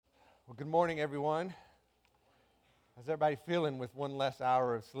Well, good morning, everyone. How's everybody feeling with one less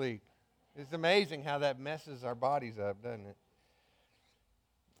hour of sleep? It's amazing how that messes our bodies up, doesn't it?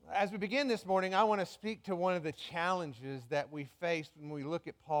 As we begin this morning, I want to speak to one of the challenges that we face when we look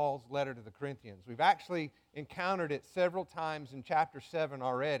at Paul's letter to the Corinthians. We've actually encountered it several times in chapter 7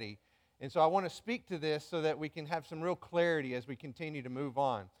 already, and so I want to speak to this so that we can have some real clarity as we continue to move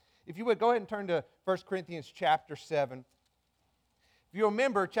on. If you would, go ahead and turn to 1 Corinthians chapter 7. If you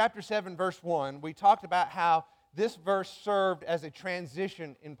remember, chapter 7, verse 1, we talked about how this verse served as a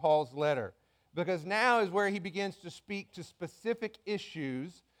transition in Paul's letter, because now is where he begins to speak to specific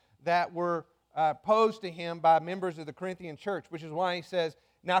issues that were posed to him by members of the Corinthian church, which is why he says,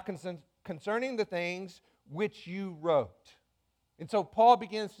 now concerning the things which you wrote. And so Paul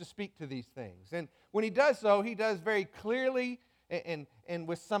begins to speak to these things. And when he does so, he does very clearly and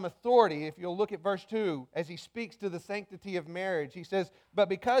with some authority. If you'll look at verse 2, as he speaks to the sanctity of marriage, he says, but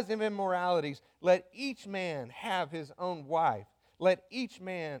because of immoralities, let each man have his own wife. Let each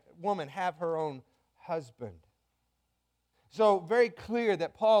woman have her own husband. So very clear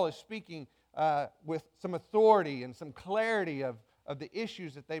that Paul is speaking with some authority and some clarity of the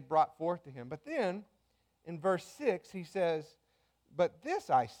issues that they brought forth to him. But then, in verse 6, he says, but this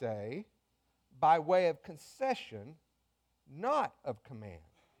I say by way of concession, not of command.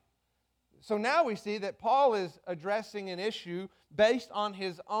 So now we see that Paul is addressing an issue based on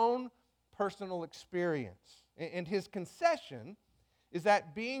his own personal experience. And his concession is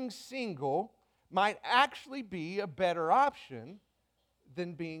that being single might actually be a better option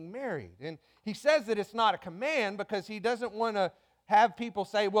than being married. And he says that it's not a command because he doesn't want to have people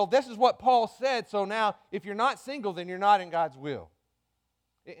say, well, this is what Paul said, so now if you're not single, then you're not in God's will.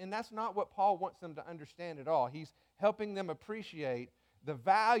 And that's not what Paul wants them to understand at all. He's helping them appreciate the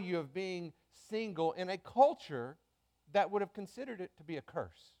value of being single in a culture that would have considered it to be a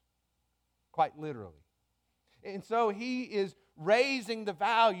curse, quite literally. And so he is raising the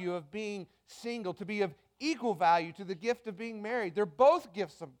value of being single to be of equal value to the gift of being married. They're both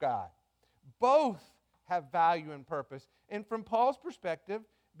gifts of God. Both have value and purpose. And from Paul's perspective,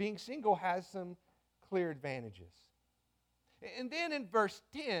 being single has some clear advantages. And then in verse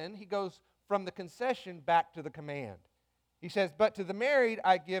 10, he goes from the concession back to the command. He says, but to the married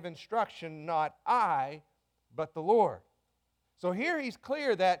I give instruction, not I, but the Lord. So here he's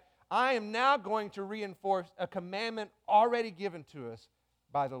clear that I am now going to reinforce a commandment already given to us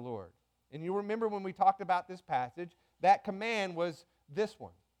by the Lord. And you remember when we talked about this passage, that command was this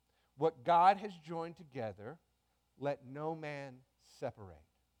one. What God has joined together, let no man separate.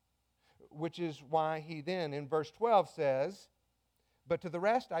 Which is why he then in verse 12 says, but to the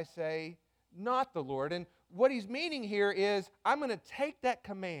rest I say, not the Lord. And what he's meaning here is, I'm going to take that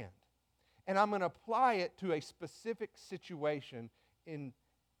command and I'm going to apply it to a specific situation in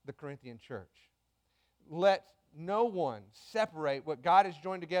the Corinthian church. Let no one separate what God has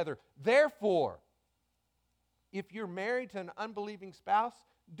joined together. Therefore, if you're married to an unbelieving spouse,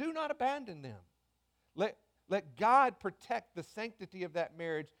 do not abandon them. Let God protect the sanctity of that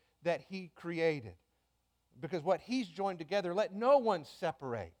marriage that He created. Because what He's joined together, let no one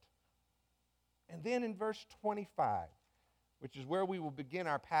separate. And then in verse 25, which is where we will begin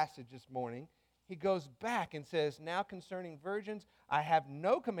our passage this morning, he goes back and says, now concerning virgins, I have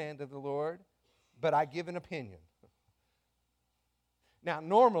no command of the Lord, but I give an opinion. Now,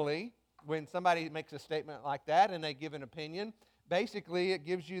 normally, when somebody makes a statement like that and they give an opinion, basically it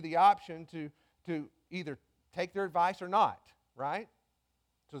gives you the option to either take their advice or not, right?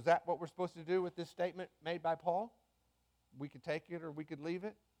 So is that what we're supposed to do with this statement made by Paul? We could take it or we could leave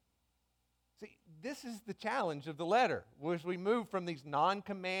it? See, this is the challenge of the letter, as we move from these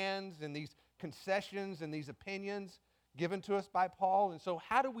non-commands and these concessions and these opinions given to us by Paul. And so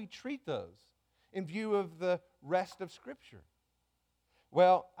how do we treat those in view of the rest of Scripture?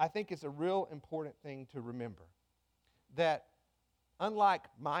 Well, I think it's a real important thing to remember that unlike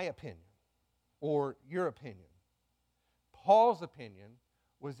my opinion or your opinion, Paul's opinion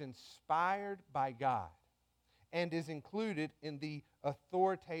was inspired by God and is included in the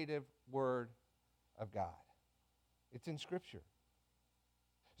authoritative Word of God. It's in Scripture.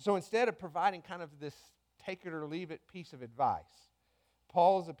 So instead of providing kind of this take it or leave it piece of advice,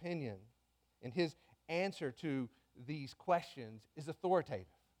 Paul's opinion and his answer to these questions is authoritative.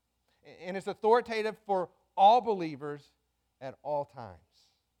 And it's authoritative for all believers at all times.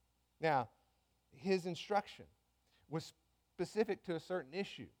 Now, his instruction was specific to a certain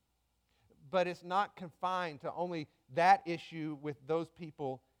issue, but it's not confined to only that issue with those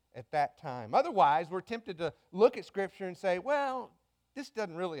people at that time. Otherwise, we're tempted to look at Scripture and say, well, this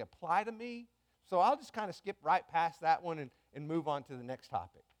doesn't really apply to me, so I'll just kind of skip right past that one and move on to the next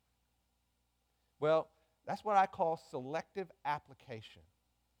topic. Well, that's what I call selective application.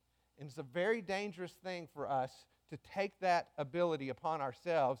 And it's a very dangerous thing for us to take that ability upon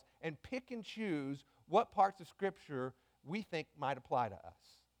ourselves and pick and choose what parts of Scripture we think might apply to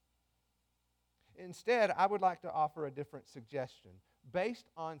us. Instead, I would like to offer a different suggestion based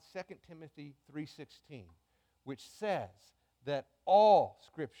on 2 Timothy 3:16, which says that all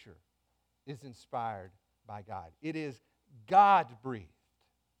Scripture is inspired by God. It is God-breathed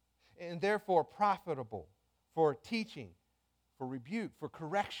and therefore profitable for teaching, for rebuke, for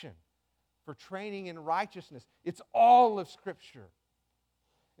correction, for training in righteousness. It's all of Scripture.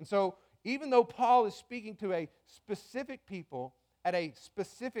 And so, even though Paul is speaking to a specific people at a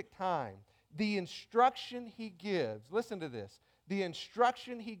specific time, the instruction he gives, listen to this, the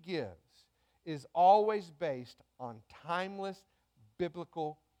instruction he gives is always based on timeless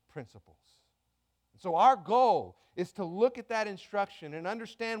biblical principles. So our goal is to look at that instruction and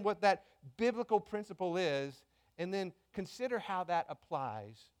understand what that biblical principle is, and then consider how that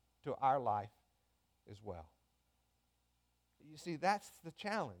applies to our life as well. You see, that's the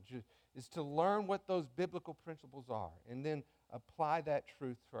challenge, is to learn what those biblical principles are and then apply that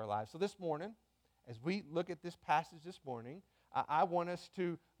truth to our lives. So this morning, as we look at this passage this morning, I want us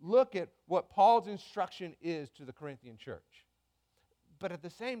to look at what Paul's instruction is to the Corinthian church. But at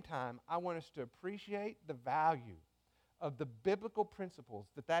the same time, I want us to appreciate the value of the biblical principles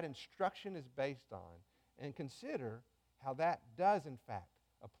that that instruction is based on and consider how that does, in fact,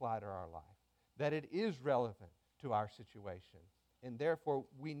 apply to our life, that it is relevant to our situation, and therefore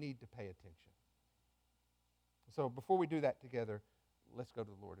we need to pay attention. So before we do that together, let's go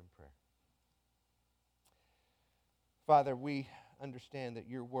to the Lord in prayer. Father, we understand that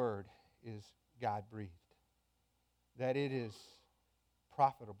your word is God-breathed, that it is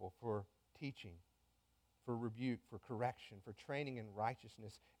profitable for teaching, for rebuke, for correction, for training in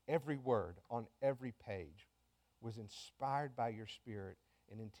righteousness. Every word on every page was inspired by your Spirit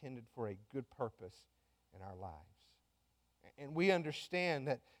and intended for a good purpose in our lives. And we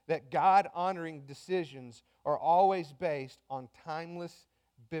understand that God-honoring decisions are always based on timeless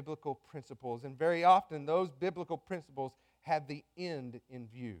biblical principles. And very often those biblical principles have the end in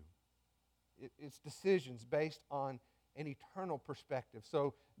view. It's decisions based on an eternal perspective.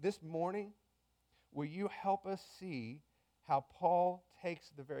 So this morning, will you help us see how Paul takes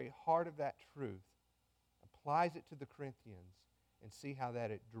the very heart of that truth, applies it to the Corinthians, and see how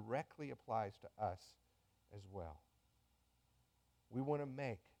that it directly applies to us as well. We want to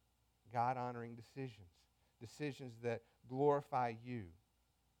make God-honoring decisions that glorify you,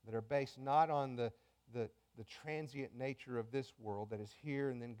 that are based not on the transient nature of this world that is here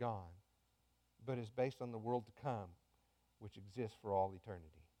and then gone, but is based on the world to come, which exists for all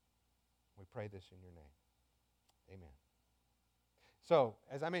eternity. We pray this in your name. Amen. So,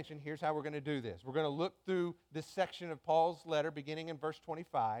 as I mentioned, here's how we're going to do this. We're going to look through this section of Paul's letter beginning in verse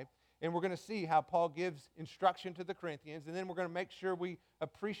 25, and we're going to see how Paul gives instruction to the Corinthians, and then we're going to make sure we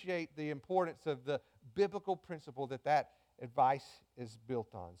appreciate the importance of the biblical principle that advice is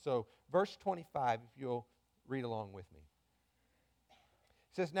built on. So, verse 25, if you'll read along with me.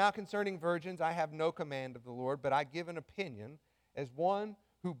 It says, "Now concerning virgins I have no command of the Lord, but I give an opinion as one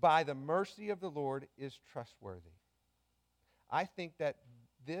who by the mercy of the Lord is trustworthy. I think that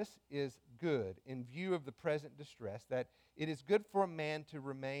this is good in view of the present distress, that it is good for a man to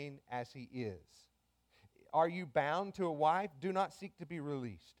remain as he is. Are you bound to a wife? Do not seek to be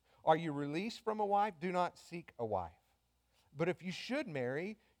released. Are you released from a wife? Do not seek a wife. But if you should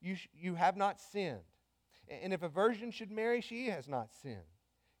marry, you have not sinned. And if a virgin should marry, she has not sinned.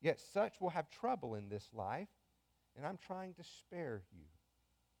 Yet such will have trouble in this life, and I'm trying to spare you."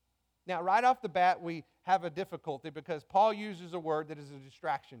 Now, right off the bat, we have a difficulty because Paul uses a word that is a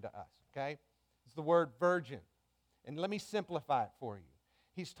distraction to us, okay? It's the word virgin. And let me simplify it for you.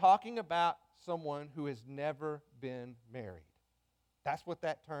 He's talking about someone who has never been married. That's what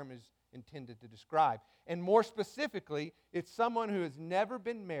that term is intended to describe. And more specifically, it's someone who has never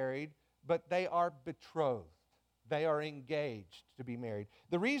been married, but they are betrothed. They are engaged to be married.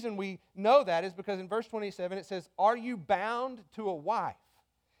 The reason we know that is because in verse 27 it says, "Are you bound to a wife?"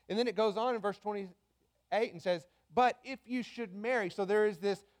 And then it goes on in verse 28 and says, "But if you should marry." So there is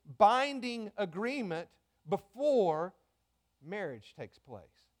this binding agreement before marriage takes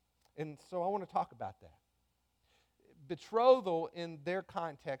place. And so I want to talk about that. Betrothal in their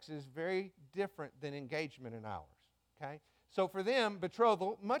context is very different than engagement in ours. Okay? So for them,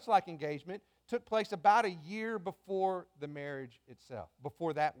 betrothal, much like engagement, took place about a year before the marriage itself,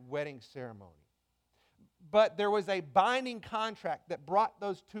 before that wedding ceremony. But there was a binding contract that brought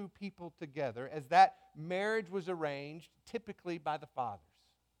those two people together as that marriage was arranged, typically by the fathers.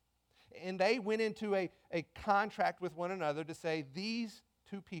 And they went into a contract with one another to say these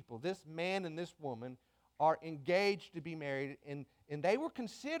two people, this man and this woman, are engaged to be married. And they were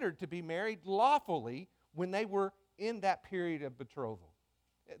considered to be married lawfully when they were in that period of betrothal.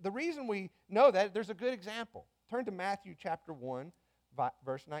 The reason we know that, there's a good example. Turn to Matthew chapter 1,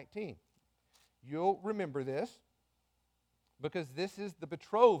 verse 19. You'll remember this because this is the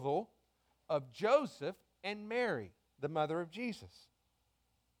betrothal of Joseph and Mary, the mother of Jesus.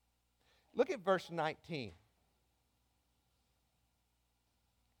 Look at verse 19.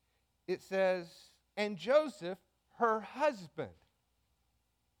 It says, and Joseph, her husband.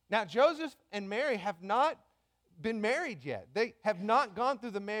 Now, Joseph and Mary have not been married yet. They have not gone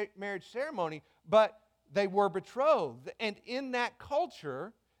through the marriage ceremony, but they were betrothed. And in that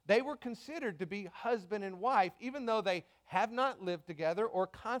culture, they were considered to be husband and wife, even though they have not lived together or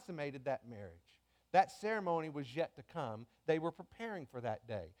consummated that marriage. That ceremony was yet to come. They were preparing for that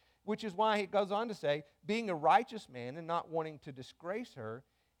day, which is why he goes on to say, being a righteous man and not wanting to disgrace her,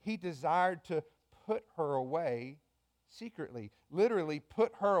 he desired to put her away secretly. Literally,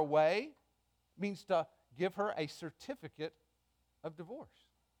 put her away means to give her a certificate of divorce.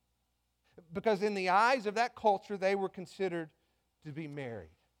 Because in the eyes of that culture, they were considered to be married.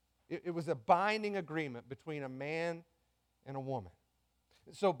 It was a binding agreement between a man and a woman.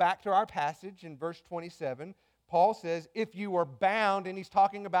 So back to our passage in verse 27, Paul says, if you are bound, and he's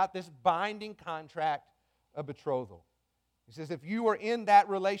talking about this binding contract of betrothal. He says, if you are in that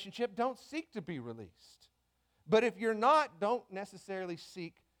relationship, don't seek to be released. But if you're not, don't necessarily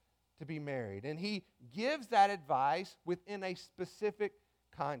seek to be married. And he gives that advice within a specific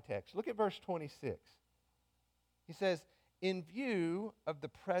context. Look at verse 26. He says, in view of the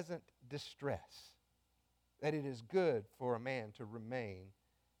present distress, that it is good for a man to remain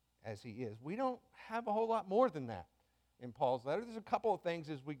as he is. We don't have a whole lot more than that in Paul's letter. There's a couple of things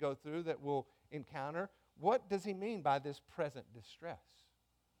as we go through that we'll encounter. What does he mean by this present distress?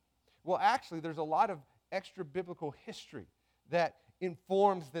 Well, actually, there's a lot of extra biblical history that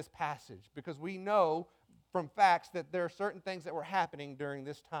informs this passage because we know from facts that there are certain things that were happening during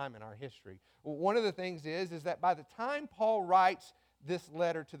this time in our history. Well, one of the things is that by the time Paul writes this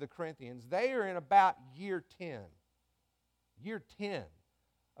letter to the Corinthians, they are in about year 10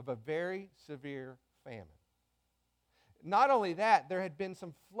 of a very severe famine. Not only that, there had been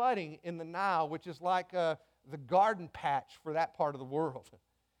some flooding in the Nile, which is like the garden patch for that part of the world.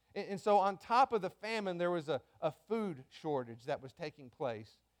 And so on top of the famine, there was a food shortage that was taking place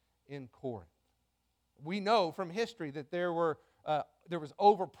in Corinth. We know from history that there was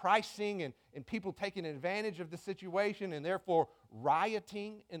overpricing and people taking advantage of the situation and therefore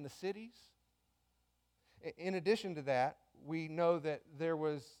rioting in the cities. In addition to that, we know that there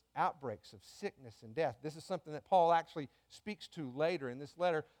was outbreaks of sickness and death. This is something that Paul actually speaks to later in this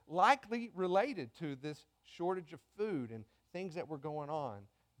letter, likely related to this shortage of food and things that were going on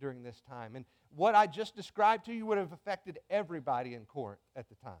during this time. And what I just described to you would have affected everybody in Corinth at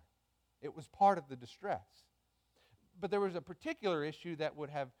the time. It was part of the distress. But there was a particular issue that would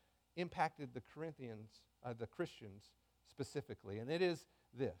have impacted the Corinthians, the Christians specifically, and it is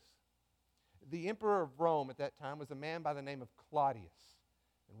this. The emperor of Rome at that time was a man by the name of Claudius.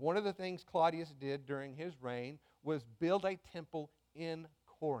 And one of the things Claudius did during his reign was build a temple in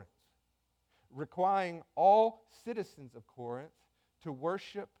Corinth, requiring all citizens of Corinth to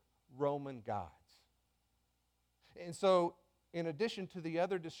worship Roman gods. And so, in addition to the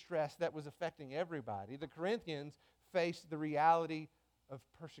other distress that was affecting everybody, the Corinthians faced the reality of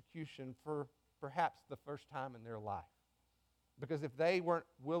persecution for perhaps the first time in their life. Because if they weren't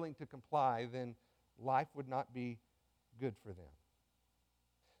willing to comply, then life would not be good for them.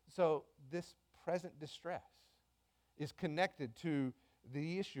 So this present distress is connected to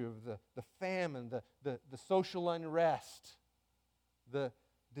the issue of the famine, the social unrest, the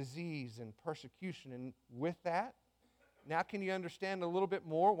disease and persecution. And with that, now can you understand a little bit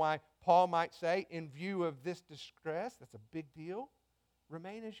more why Paul might say, in view of this distress, that's a big deal,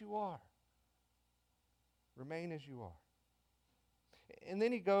 remain as you are. Remain as you are. And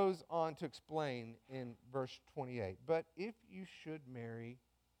then he goes on to explain in verse 28, but if you should marry,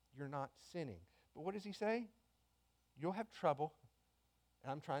 you're not sinning. But what does he say? You'll have trouble,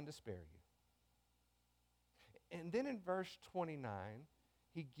 and I'm trying to spare you. And then in verse 29,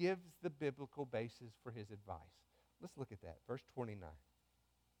 he gives the biblical basis for his advice. Let's look at that, verse 29.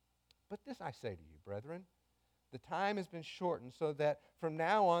 But this I say to you, brethren, the time has been shortened so that from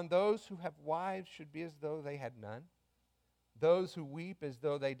now on those who have wives should be as though they had none, those who weep as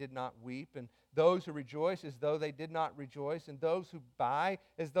though they did not weep, and those who rejoice as though they did not rejoice, and those who buy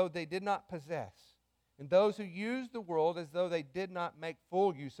as though they did not possess, and those who use the world as though they did not make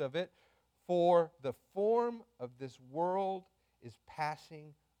full use of it, for the form of this world is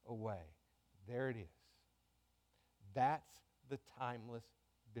passing away. There it is. That's the timeless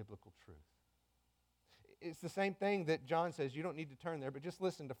biblical truth. It's the same thing that John says. You don't need to turn there, but just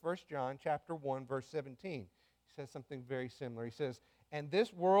listen to 1 John chapter 1, verse 17. He says something very similar. He says, "And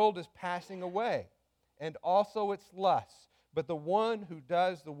this world is passing away, and also its lusts, but the one who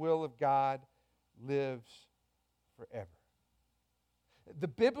does the will of God lives forever." The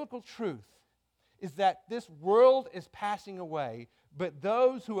biblical truth is that this world is passing away, but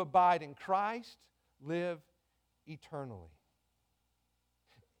those who abide in Christ live eternally.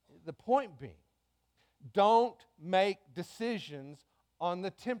 The point being, don't make decisions on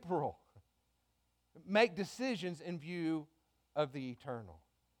the temporal. Make decisions in view of the eternal.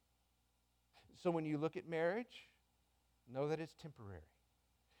 So when you look at marriage, know that it's temporary.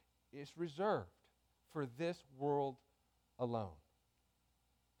 It's reserved for this world alone.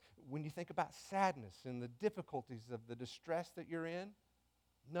 When you think about sadness and the difficulties of the distress that you're in,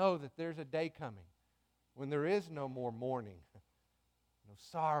 know that there's a day coming when there is no more mourning, no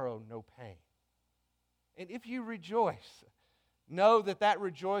sorrow, no pain. And if you rejoice, know that that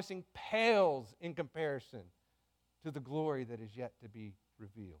rejoicing pales in comparison to the glory that is yet to be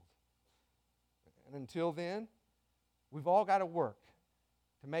revealed. And until then, we've all got to work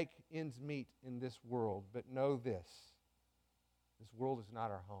to make ends meet in this world. But know this: this world is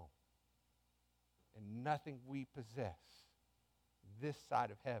not our home. And nothing we possess this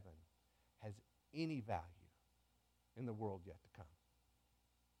side of heaven has any value in the world yet to come.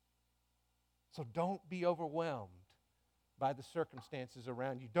 So don't be overwhelmed by the circumstances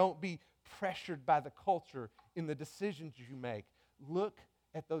around you. Don't be pressured by the culture in the decisions you make. Look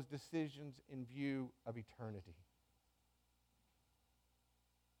at those decisions in view of eternity.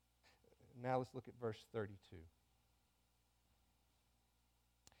 Now let's look at verse 32.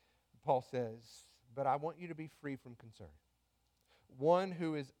 Paul says, "But I want you to be free from concern. One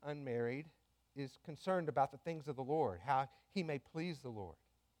who is unmarried is concerned about the things of the Lord, how he may please the Lord.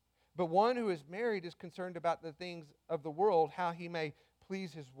 But one who is married is concerned about the things of the world, how he may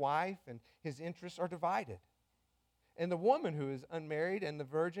please his wife, and his interests are divided. And the woman who is unmarried and the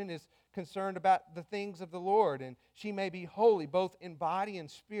virgin is concerned about the things of the Lord, and she may be holy both in body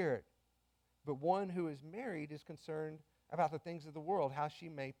and spirit. But one who is married is concerned about the things of the world, how she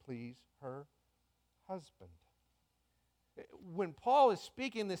may please her husband." When Paul is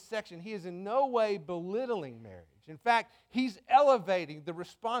speaking this section, he is in no way belittling marriage. In fact, he's elevating the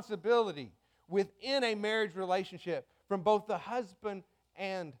responsibility within a marriage relationship from both the husband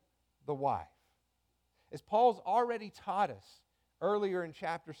and the wife. As Paul's already taught us earlier in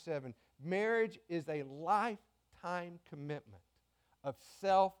chapter 7, marriage is a lifetime commitment of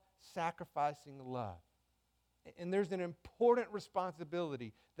self-sacrificing love. And there's an important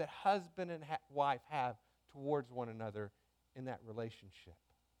responsibility that husband and wife have towards one another in that relationship.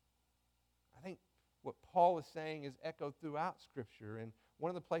 I think what Paul is saying is echoed throughout Scripture, and one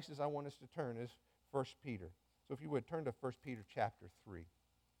of the places I want us to turn is 1 Peter. So if you would, turn to 1 Peter chapter 3.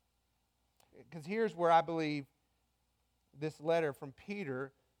 Because here's where I believe this letter from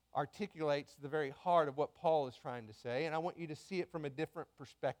Peter articulates the very heart of what Paul is trying to say, and I want you to see it from a different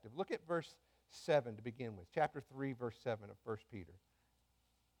perspective. Look at verse 7 to begin with. Chapter 3, verse 7 of 1 Peter.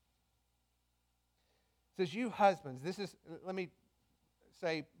 It says, "You husbands," let me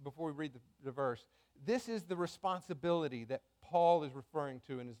say before we read the verse, this is the responsibility that Paul is referring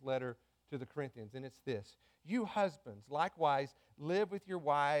to in his letter to the Corinthians, and it's this: "You husbands, likewise, live with your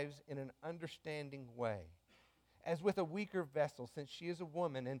wives in an understanding way, as with a weaker vessel, since she is a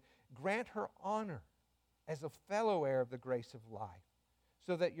woman, and grant her honor as a fellow heir of the grace of life,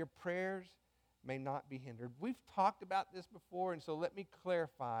 so that your prayers may not be hindered." We've talked about this before, and so let me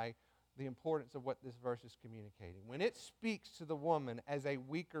clarify the importance of what this verse is communicating. When it speaks to the woman as a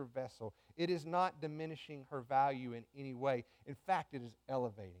weaker vessel, it is not diminishing her value in any way. In fact, it is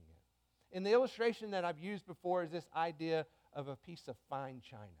elevating it. And the illustration that I've used before is this idea of a piece of fine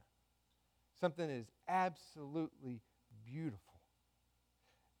china. Something that is absolutely beautiful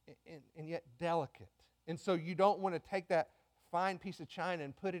and yet delicate. And so you don't want to take that fine piece of china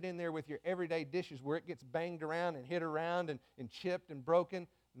and put it in there with your everyday dishes where it gets banged around and hit around and chipped and broken.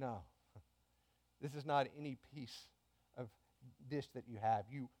 No. This is not any piece of dish that you have.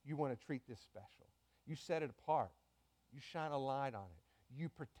 You want to treat this special. You set it apart. You shine a light on it. You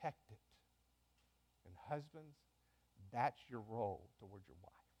protect it. And husbands, that's your role towards your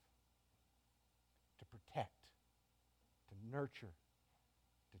wife. To protect, to nurture,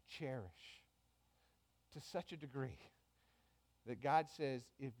 to cherish, to such a degree that God says,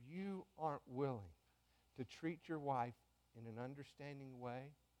 if you aren't willing to treat your wife in an understanding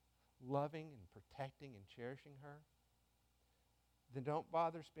way, loving and protecting and cherishing her, then don't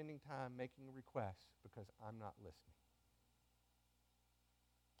bother spending time making requests because I'm not listening.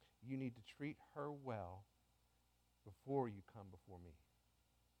 You need to treat her well before you come before me.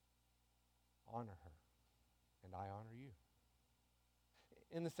 Honor her, and I honor you.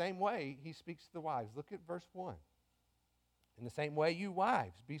 In the same way, he speaks to the wives. Look at verse 1. In the same way, you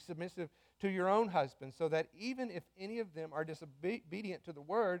wives, be submissive to your own husbands, so that even if any of them are disobedient to the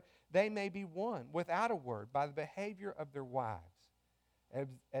word, they may be won without a word by the behavior of their wives,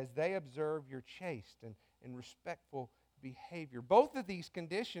 as they observe your chaste and respectful behavior. Both of these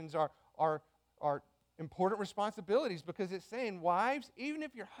conditions are important responsibilities, because it's saying, wives, even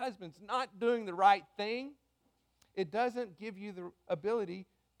if your husband's not doing the right thing, it doesn't give you the ability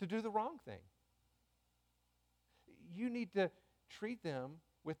to do the wrong thing. You need to treat them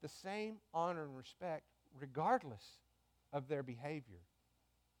with the same honor and respect regardless of their behavior.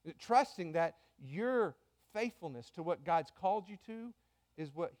 Trusting that your faithfulness to what God's called you to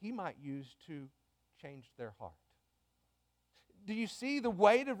is what He might use to change their heart. Do you see the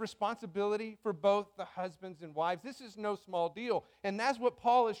weight of responsibility for both the husbands and wives? This is no small deal. And that's what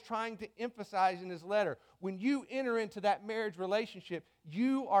Paul is trying to emphasize in his letter. When you enter into that marriage relationship,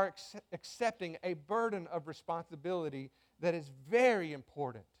 you are accepting a burden of responsibility that is very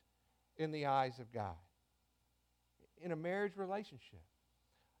important in the eyes of God. In a marriage relationship,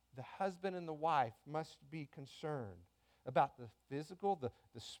 the husband and the wife must be concerned about the physical, the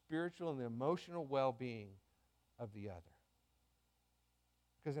spiritual, and the emotional well-being of the other.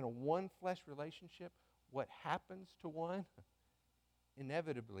 Because in a one-flesh relationship, what happens to one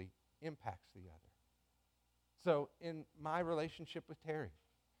inevitably impacts the other. So in my relationship with Terry,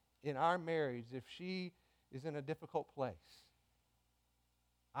 in our marriage, if she is in a difficult place,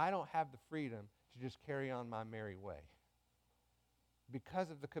 I don't have the freedom to just carry on my merry way.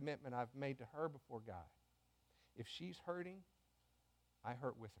 Because of the commitment I've made to her before God. If she's hurting, I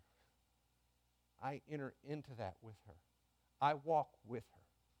hurt with her. I enter into that with her. I walk with her.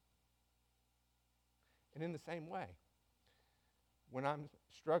 And in the same way, when I'm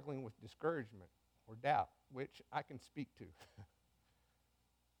struggling with discouragement or doubt, which I can speak to,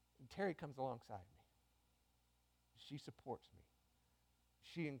 Terry comes alongside me. She supports me.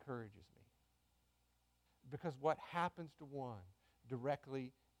 She encourages me. Because what happens to one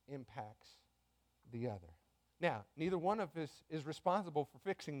directly impacts the other. Now, neither one of us is responsible for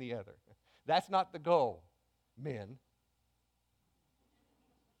fixing the other. That's not the goal, men.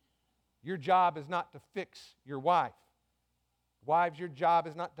 Your job is not to fix your wife. Wives, your job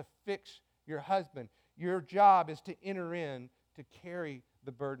is not to fix your husband. Your job is to enter in to carry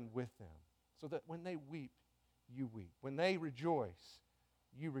the burden with them, so that when they weep, you weep. When they rejoice,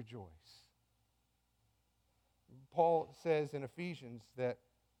 you rejoice. Paul says in Ephesians that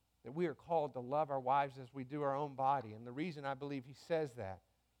we are called to love our wives as we do our own body. And the reason I believe he says that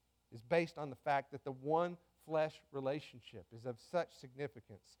is based on the fact that the one flesh relationship is of such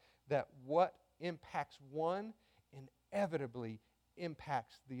significance that what impacts one inevitably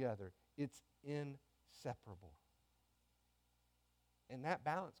impacts the other. It's inseparable. And that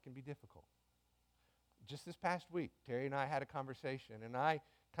balance can be difficult. Just this past week, Terry and I had a conversation, and I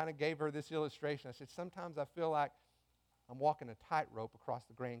kind of gave her this illustration. I said, sometimes I feel like I'm walking a tightrope across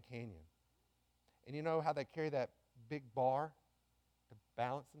the Grand Canyon. And you know how they carry that big bar to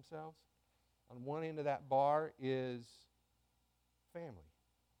balance themselves? On one end of that bar is family,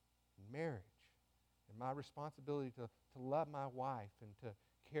 and marriage, and my responsibility to love my wife and to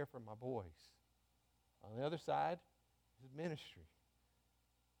care for my boys. On the other side is ministry,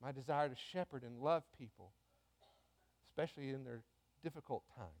 my desire to shepherd and love people, especially in their difficult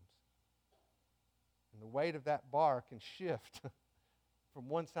times. And the weight of that bar can shift from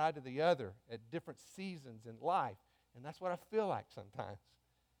one side to the other at different seasons in life. And that's what I feel like sometimes.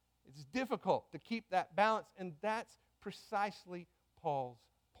 It's difficult to keep that balance, and that's precisely Paul's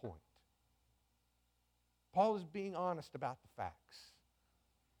point. Paul is being honest about the facts.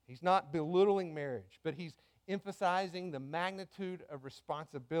 He's not belittling marriage, but he's emphasizing the magnitude of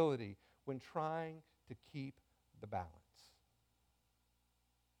responsibility when trying to keep the balance.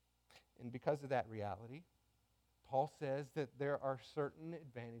 And because of that reality, Paul says that there are certain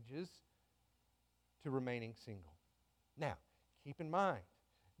advantages to remaining single. Now, keep in mind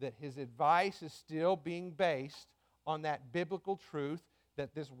that his advice is still being based on that biblical truth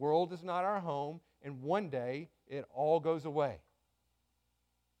that this world is not our home and one day it all goes away.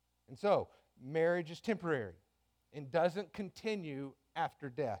 And so, marriage is temporary and doesn't continue after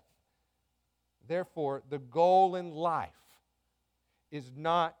death. Therefore, the goal in life is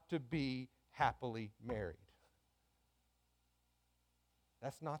not to be happily married.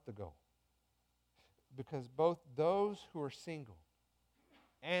 That's not the goal. Because both those who are single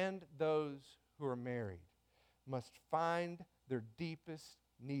and those who are married must find their deepest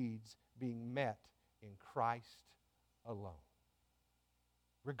needs being met in Christ alone.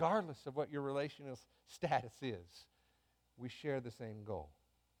 Regardless of what your relational status is, we share the same goal.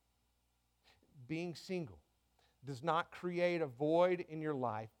 Being single does not create a void in your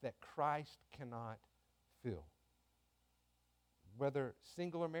life that Christ cannot fill. Whether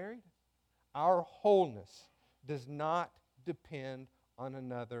single or married, our wholeness does not depend on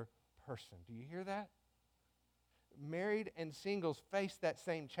another person. Do you hear that? Married and singles face that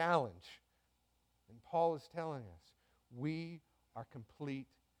same challenge. And Paul is telling us, we are complete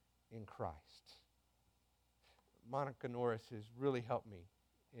in Christ. Monica Norris has really helped me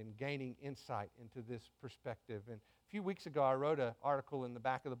in gaining insight into this perspective. And a few weeks ago, I wrote an article in the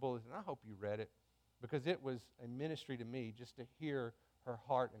back of the bulletin. I hope you read it, because it was a ministry to me just to hear her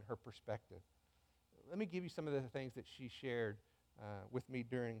heart and her perspective. Let me give you some of the things that she shared with me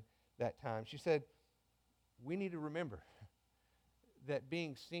during that time. She said, we need to remember that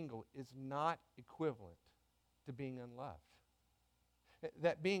being single is not equivalent to being unloved.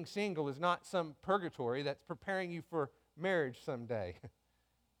 That being single is not some purgatory that's preparing you for marriage someday.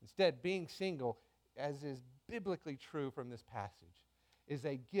 Instead, being single, as is biblically true from this passage, is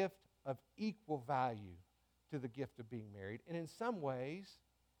a gift of equal value to the gift of being married, and in some ways,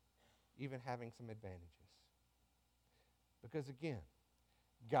 even having some advantages. Because again,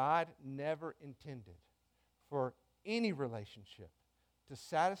 God never intended for any relationship to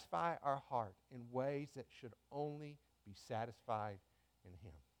satisfy our heart in ways that should only be satisfied in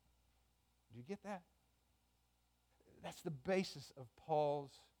Him. Do you get that? That's the basis of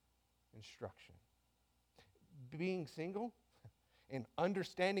Paul's instruction. Being single and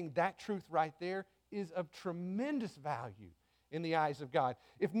understanding that truth right there is of tremendous value in the eyes of God.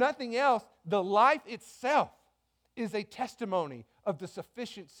 If nothing else, the life itself is a testimony of the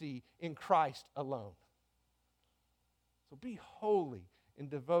sufficiency in Christ alone. So be holy and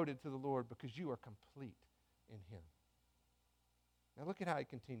devoted to the Lord, because you are complete in Him. Now look at how he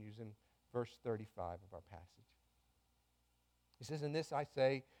continues in verse 35 of our passage. He says, "In this I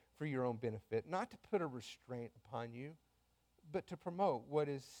say for your own benefit, not to put a restraint upon you, but to promote what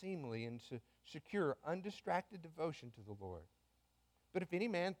is seemly and to secure undistracted devotion to the Lord. But if any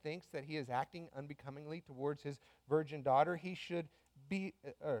man thinks that he is acting unbecomingly towards his virgin daughter, if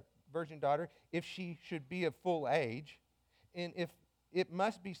she should be of full age, and if it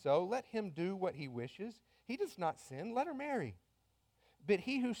must be so, let him do what he wishes. He does not sin, let her marry. But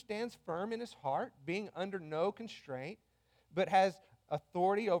he who stands firm in his heart, being under no constraint, but has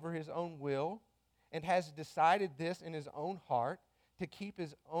authority over his own will, and has decided this in his own heart, to keep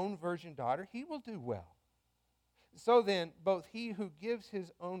his own virgin daughter, he will do well. So then, both he who gives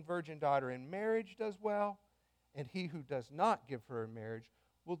his own virgin daughter in marriage does well, and he who does not give her in marriage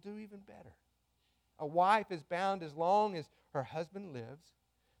will do even better. A wife is bound as long as her husband lives,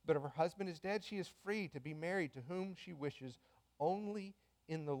 but if her husband is dead, she is free to be married to whom she wishes, only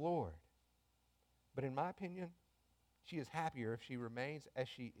in the Lord. But in my opinion, she is happier if she remains as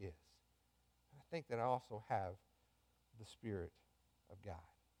she is. I think that I also have the Spirit of God."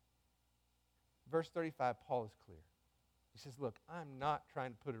 Verse 35, Paul is clear. He says, look, I'm not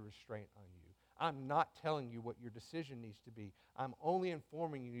trying to put a restraint on you. I'm not telling you what your decision needs to be. I'm only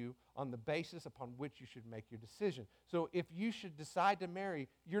informing you on the basis upon which you should make your decision. So if you should decide to marry,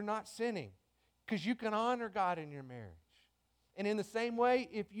 you're not sinning, because you can honor God in your marriage. And in the same way,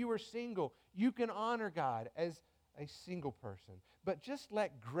 if you are single, you can honor God as a single person. But just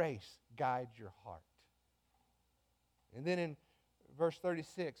let grace guide your heart. And then in verse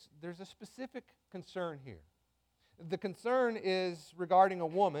 36, there's a specific concern here. The concern is regarding a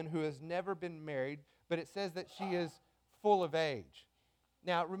woman who has never been married, but it says that she is full of age.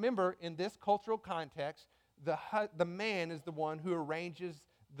 Now, remember, in this cultural context, the man is the one who arranges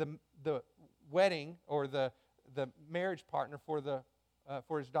the wedding or the marriage partner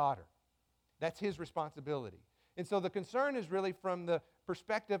for his daughter. That's his responsibility. And so the concern is really from the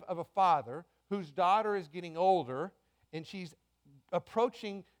perspective of a father whose daughter is getting older, and she's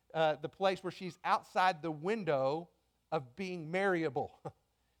approaching the place where she's outside the window of being marriable.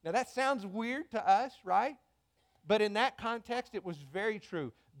 Now that sounds weird to us, right? But in that context, it was very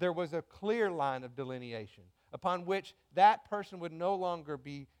true. There was a clear line of delineation upon which that person would no longer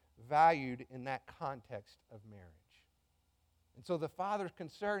be valued in that context of marriage. And so the father's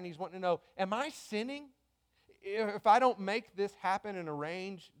concerned. He's wanting to know, am I sinning if I don't make this happen and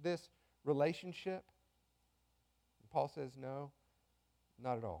arrange this relationship? And Paul says, no,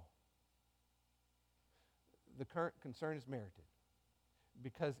 not at all. the current concern is merited.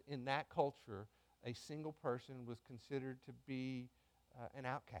 Because in that culture, a single person was considered to be an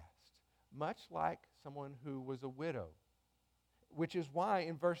outcast, much like someone who was a widow, which is why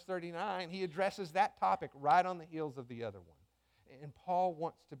in verse 39 he addresses that topic right on the heels of the other one. And Paul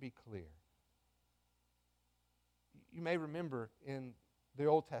wants to be clear. You may remember in the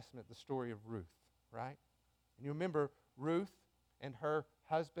Old Testament the story of Ruth, right? And you remember Ruth and her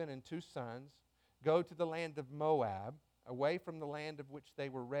husband and 2 sons go to the land of Moab, away from the land of which they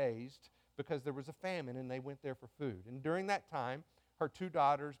were raised, because there was a famine and they went there for food. And during that time, her 2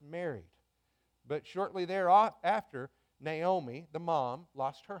 daughters married. But shortly thereafter, Naomi, the mom,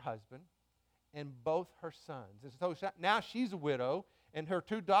 lost her husband and both her sons. And so now she's a widow and her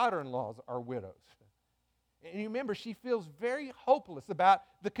 2 daughter-in-laws are widows. And you remember, she feels very hopeless about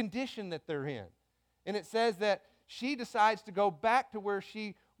the condition that they're in. And it says that she decides to go back to where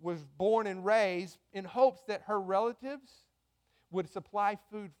she was born and raised in hopes that her relatives would supply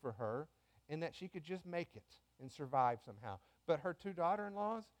food for her and that she could just make it and survive somehow. But her 2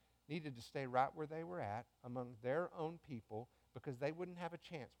 daughter-in-laws needed to stay right where they were at among their own people because they wouldn't have a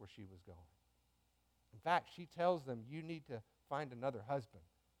chance where she was going. In fact, she tells them, you need to find another husband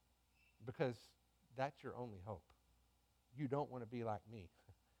because that's your only hope. You don't want to be like me.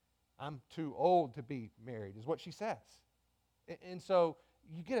 I'm too old to be married, is what she says. And so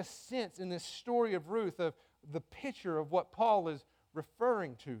you get a sense in this story of Ruth of the picture of what Paul is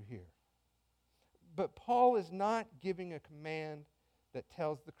referring to here. But Paul is not giving a command that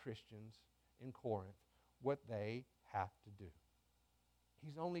tells the Christians in Corinth what they have to do.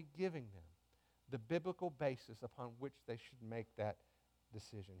 He's only giving them the biblical basis upon which they should make that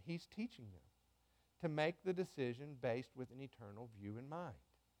decision. He's teaching them to make the decision based with an eternal view in mind.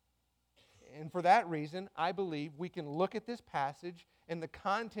 And for that reason, I believe we can look at this passage and the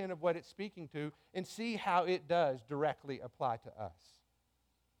content of what it's speaking to and see how it does directly apply to us.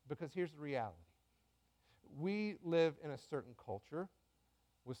 Because here's the reality. We live in a certain culture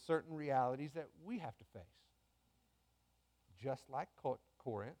with certain realities that we have to face. Just like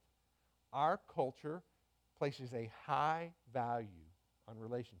Corinth, our culture places a high value on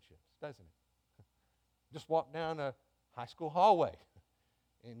relationships, doesn't it? Just walk down a high school hallway,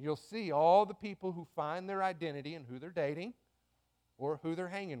 and you'll see all the people who find their identity in who they're dating or who they're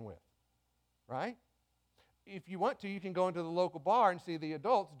hanging with, right? If you want to, you can go into the local bar and see the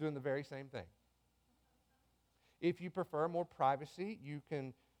adults doing the very same thing. If you prefer more privacy, you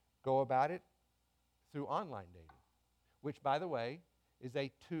can go about it through online dating, which, by the way, is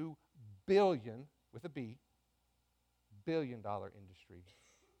a $2 billion, with a B, billion-dollar industry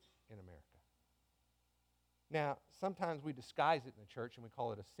in America. Now, sometimes we disguise it in the church and we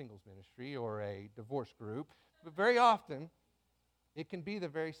call it a singles ministry or a divorce group, but very often it can be the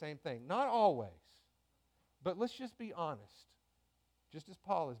very same thing. Not always, but let's just be honest, just as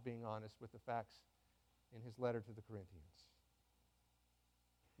Paul is being honest with the facts in his letter to the Corinthians.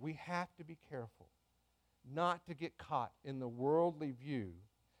 We have to be careful not to get caught in the worldly view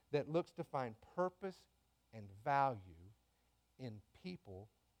that looks to find purpose and value in people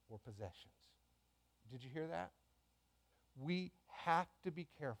or possessions. Did you hear that? We have to be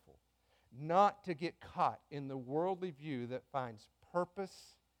careful not to get caught in the worldly view that finds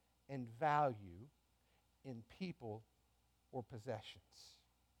purpose and value in people or possessions,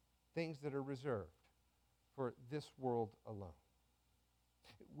 things that are reserved for this world alone.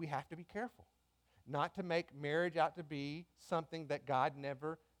 We have to be careful not to make marriage out to be something that God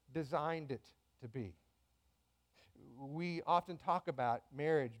never designed it to be. We often talk about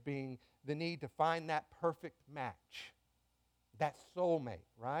marriage being the need to find that perfect match, that soulmate,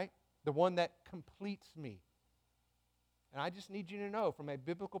 right? The one that completes me. And I just need you to know, from a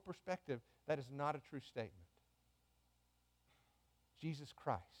biblical perspective, that is not a true statement. Jesus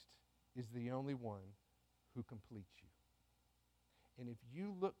Christ is the only one who completes you. And if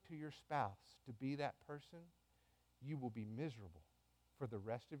you look to your spouse to be that person, you will be miserable for the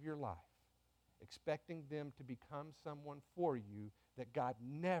rest of your life, expecting them to become someone for you that God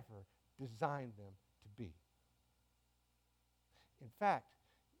never designed them to be. In fact,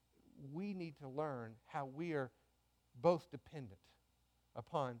 we need to learn how we are both dependent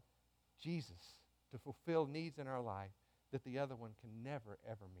upon Jesus to fulfill needs in our life that the other one can never,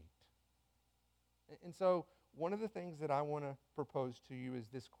 ever meet. And so one of the things that I want to propose to you is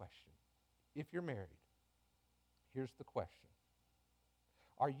this question. If you're married, here's the question.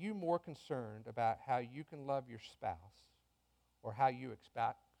 Are you more concerned about how you can love your spouse or how you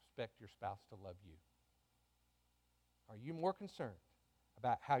expect your spouse to love you? Are you more concerned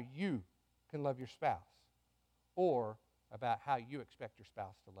about how you can love your spouse or about how you expect your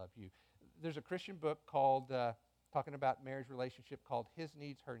spouse to love you? There's a Christian book called, talking about marriage relationship, called His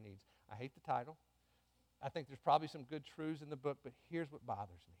Needs, Her Needs. I hate the title. I think there's probably some good truths in the book, but here's what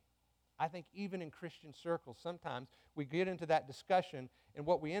bothers me. I think even in Christian circles, sometimes we get into that discussion, and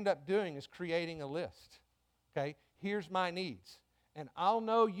what we end up doing is creating a list. Okay? Here's my needs. And I'll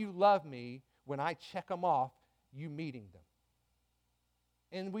know you love me when I check them off, you meeting them.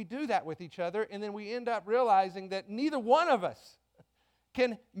 And we do that with each other, and then we end up realizing that neither one of us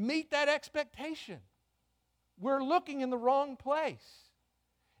can meet that expectation. We're looking in the wrong place.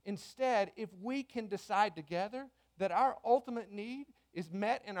 Instead, if we can decide together that our ultimate need is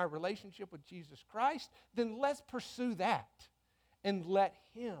met in our relationship with Jesus Christ, then let's pursue that and let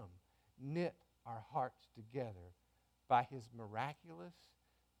Him knit our hearts together by His miraculous,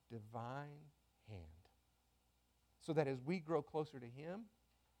 divine hand. So that as we grow closer to Him,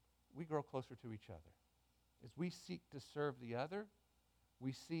 we grow closer to each other. As we seek to serve the other,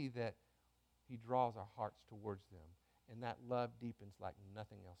 we see that He draws our hearts towards them, and that love deepens like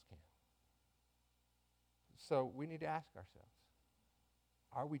nothing else can. So we need to ask ourselves,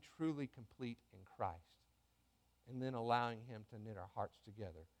 are we truly complete in Christ? And then allowing Him to knit our hearts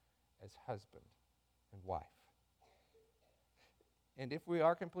together as husband and wife. And if we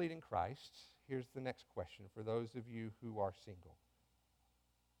are complete in Christ, here's the next question for those of you who are single.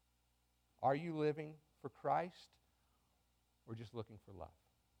 Are you living for Christ or just looking for love?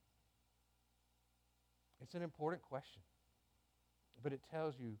 It's an important question, but it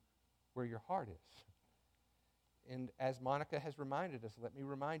tells you where your heart is. And as Monica has reminded us, let me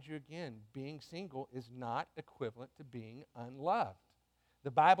remind you again, being single is not equivalent to being unloved.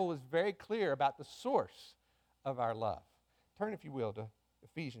 The Bible is very clear about the source of our love. Turn, if you will, to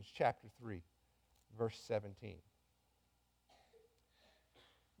Ephesians chapter 3, verse 17.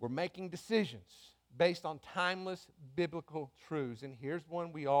 We're making decisions based on timeless biblical truths, and here's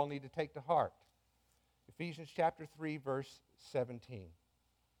one we all need to take to heart. Ephesians chapter 3, verse 17.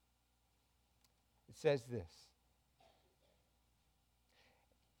 It says this.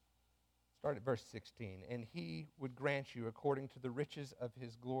 Start at verse 16. And He would grant you, according to the riches of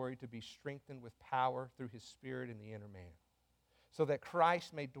His glory, to be strengthened with power through His Spirit in the inner man, so that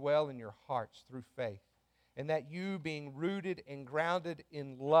Christ may dwell in your hearts through faith, and that you, being rooted and grounded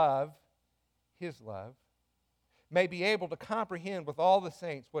in love, His love, may be able to comprehend with all the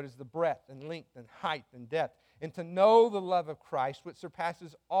saints what is the breadth and length and height and depth, and to know the love of Christ, which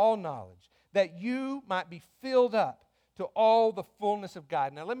surpasses all knowledge, that you might be filled up to all the fullness of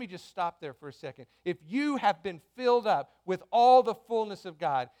God. Now let me just stop there for a second. If you have been filled up with all the fullness of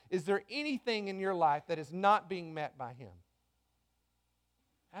God, is there anything in your life that is not being met by Him?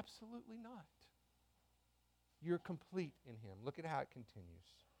 Absolutely not. You're complete in Him. Look at how it continues.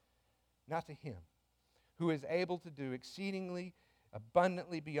 Now to Him who is able to do exceedingly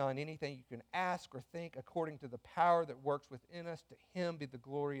abundantly beyond anything you can ask or think, according to the power that works within us, to Him be the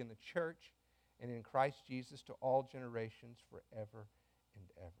glory in the church and in Christ Jesus to all generations forever and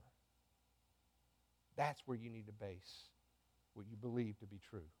ever. That's where you need to base what you believe to be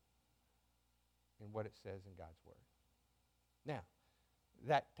true and what it says in God's Word. Now,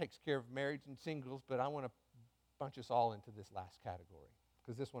 that takes care of marrieds and singles, but I want to bunch us all into this last category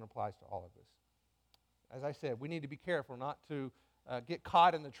because this one applies to all of us. As I said, we need to be careful not to get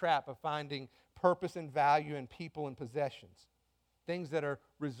caught in the trap of finding purpose and value in people and possessions, things that are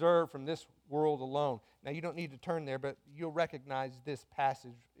reserved from this world alone. Now, you don't need to turn there, but you'll recognize this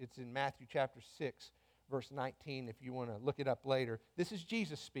passage. It's in Matthew chapter 6, verse 19, if you want to look it up later. This is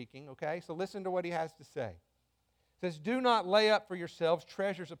Jesus speaking, okay? So listen to what He has to say. It says, "Do not lay up for yourselves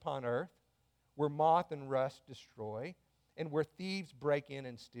treasures upon earth, where moth and rust destroy, and where thieves break in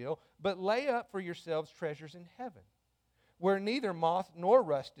and steal, but lay up for yourselves treasures in heaven, where neither moth nor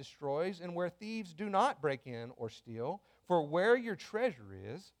rust destroys, and where thieves do not break in or steal. For where your treasure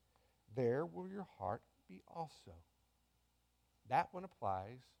is, there will your heart be also." That one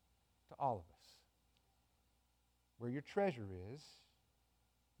applies to all of us. Where your treasure is,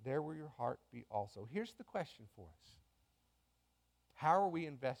 there will your heart be also. Here's the question for us. How are we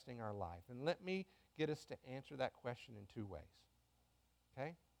investing our life? And let me get us to answer that question in two ways.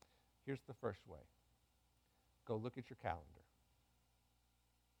 Okay? Here's the first way. Go look at your calendar.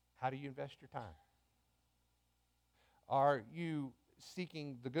 How do you invest your time? Are you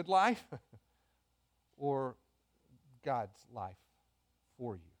seeking the good life or God's life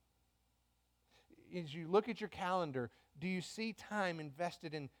for you? As you look at your calendar, do you see time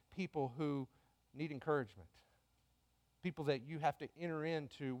invested in people who need encouragement? People that you have to enter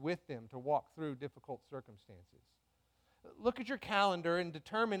into with them to walk through difficult circumstances. Look at your calendar and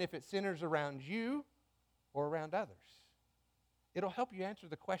determine if it centers around you or around others. It'll help you answer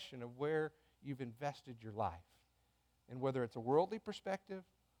the question of where you've invested your life and whether it's a worldly perspective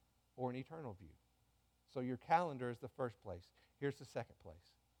or an eternal view. So your calendar is the first place. Here's the second place.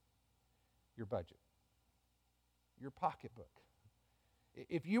 Your budget. Your pocketbook.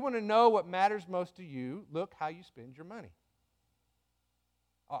 If you want to know what matters most to you, look how you spend your money.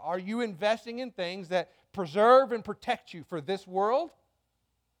 Are you investing in things that preserve and protect you for this world?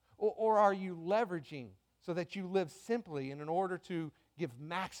 Or are you leveraging so that you live simply and in order to give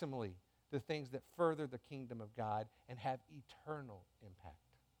maximally the things that further the kingdom of God and have eternal impact?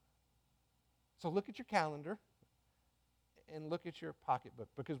 So look at your calendar and look at your pocketbook,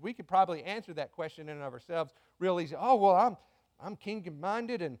 because we could probably answer that question in and of ourselves real easy. Oh, well, I'm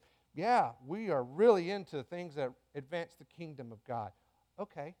kingdom-minded, and yeah, we are really into things that advance the kingdom of God.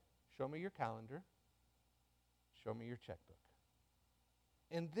 Okay, show me your calendar. Show me your checkbook.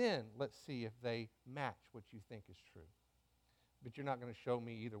 And then let's see if they match what you think is true. But you're not going to show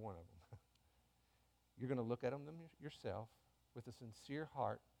me either one of them. You're going to look at them yourself with a sincere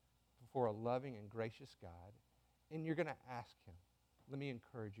heart before a loving and gracious God, and you're going to ask Him. Let me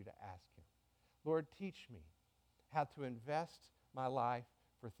encourage you to ask Him. Lord, teach me how to invest my life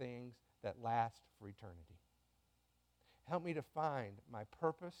for things that last for eternity. Help me to find my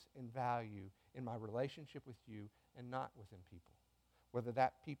purpose and value in my relationship with you and not within people, whether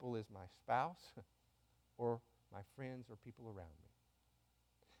that people is my spouse or my friends or people around me.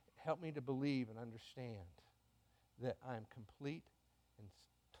 Help me to believe and understand that I am complete and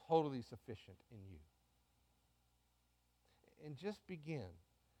totally sufficient in you. And just begin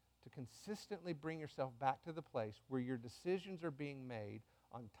to consistently bring yourself back to the place where your decisions are being made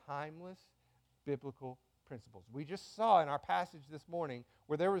on timeless biblical principles. We just saw in our passage this morning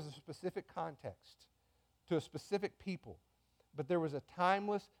where there was a specific context to a specific people, but there was a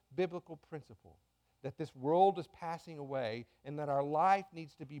timeless biblical principle that this world is passing away and that our life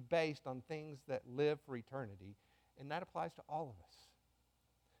needs to be based on things that live for eternity, and that applies to all of us.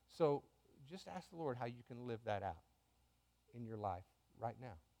 So just ask the Lord how you can live that out in your life right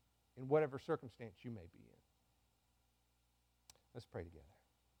now, in whatever circumstance you may be in. Let's pray together.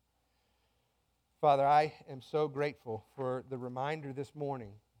 Father, I am so grateful for the reminder this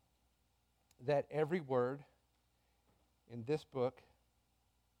morning that every word in this book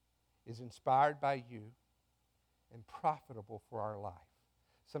is inspired by you and profitable for our life.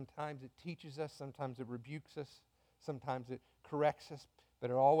 Sometimes it teaches us, sometimes it rebukes us, sometimes it corrects us,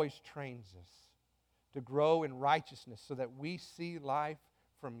 but it always trains us to grow in righteousness so that we see life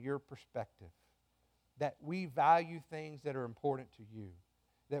from your perspective, that we value things that are important to you,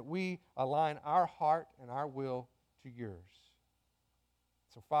 that we align our heart and our will to yours.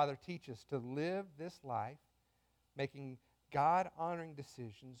 So, Father, teach us to live this life making God-honoring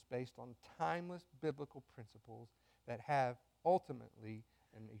decisions based on timeless biblical principles that have ultimately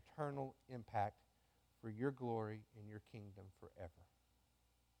an eternal impact for your glory and your kingdom forever.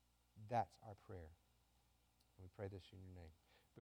 That's our prayer. We pray this in your name.